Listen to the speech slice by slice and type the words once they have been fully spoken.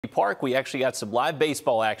Park, we actually got some live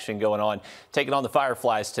baseball action going on, taking on the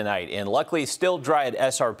Fireflies tonight. And luckily, still dry at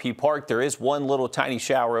SRP Park. There is one little tiny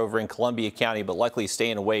shower over in Columbia County, but luckily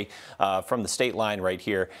staying away from the state line right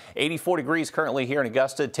here. 84 degrees currently here in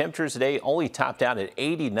Augusta. Temperatures today only topped out at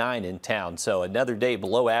 89 in town, so another day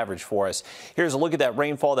below average for us. Here's a look at that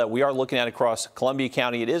rainfall that we are looking at across Columbia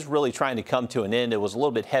County. It is really trying to come to an end. It was a little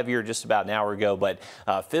bit heavier just about an hour ago, but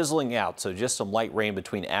fizzling out, so just some light rain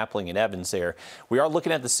between Appling and Evans there. We are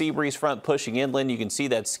looking at the sea breeze front pushing inland. You can see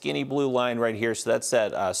that skinny blue line right here. So that's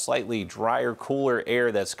that slightly drier, cooler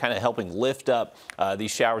air that's kind of helping lift up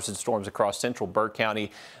these showers and storms across central Burke County.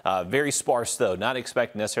 Very sparse, though. Not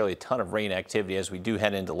expecting necessarily a ton of rain activity as we do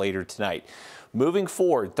head into later tonight. Moving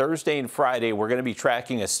forward, Thursday and Friday, we're going to be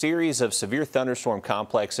tracking a series of severe thunderstorm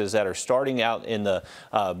complexes that are starting out in the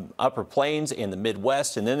upper plains in the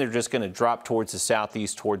Midwest, and then they're just going to drop towards the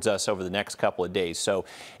southeast towards us over the next couple of days. So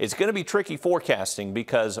it's going to be tricky forecasting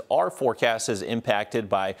because our forecast is impacted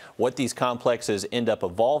by what these complexes end up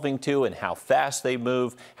evolving to and how fast they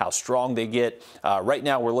move, how strong they get. Right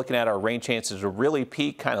now, we're looking at our rain chances to really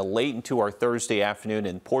peak kind of late into our Thursday afternoon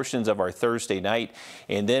and portions of our Thursday night,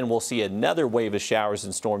 and then we'll see another wave of showers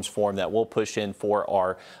and storms form that will push in for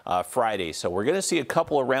our Friday. So we're going to see a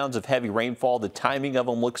couple of rounds of heavy rainfall. The timing of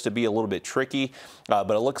them looks to be a little bit tricky,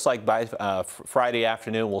 but it looks like by Friday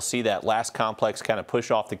afternoon we'll see that last complex kind of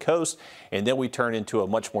push off the coast, and then we turn into a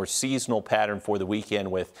much more seasonal pattern for the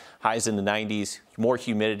weekend with highs in the 90s, more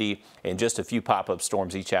humidity, and just a few pop-up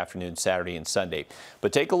storms each afternoon, Saturday and Sunday.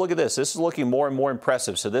 But take a look at this. This is looking more and more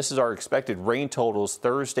impressive. So this is our expected rain totals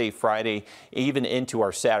Thursday, Friday, even into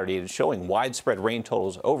our Saturday. It's showing widespread rain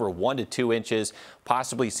totals over 1 to 2 inches,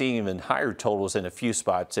 possibly seeing even higher totals in a few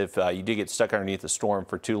spots if you do get stuck underneath the storm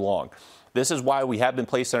for too long. This is why we have been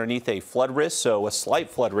placed underneath a flood risk, so a slight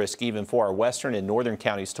flood risk even for our western and northern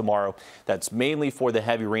counties tomorrow. That's mainly for the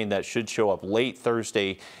heavy rain that should show up late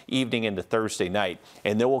Thursday evening into Thursday night.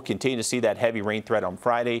 And then we'll continue to see that heavy rain threat on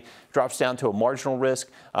Friday. Drops down to a marginal risk,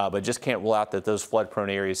 but just can't rule out that those flood-prone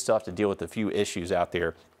areas still have to deal with a few issues out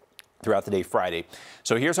there throughout the day Friday.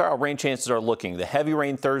 So here's how our rain chances are looking. The heavy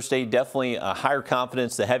rain Thursday, definitely a higher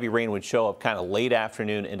confidence. The heavy rain would show up kind of late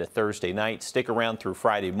afternoon into Thursday night, stick around through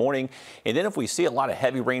Friday morning. And then if we see a lot of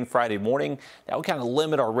heavy rain Friday morning, that would kind of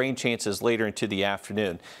limit our rain chances later into the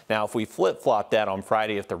afternoon. Now, if we flip-flop that on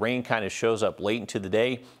Friday, if the rain kind of shows up late into the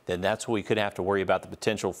day, then that's when we could have to worry about the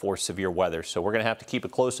potential for severe weather. So we're going to have to keep a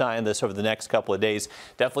close eye on this over the next couple of days.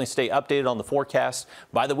 Definitely stay updated on the forecast.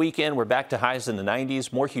 By the weekend, we're back to highs in the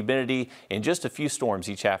 90s, more humidity, and just a few storms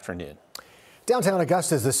each afternoon. Downtown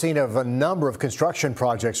Augusta is the scene of a number of construction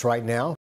projects right now.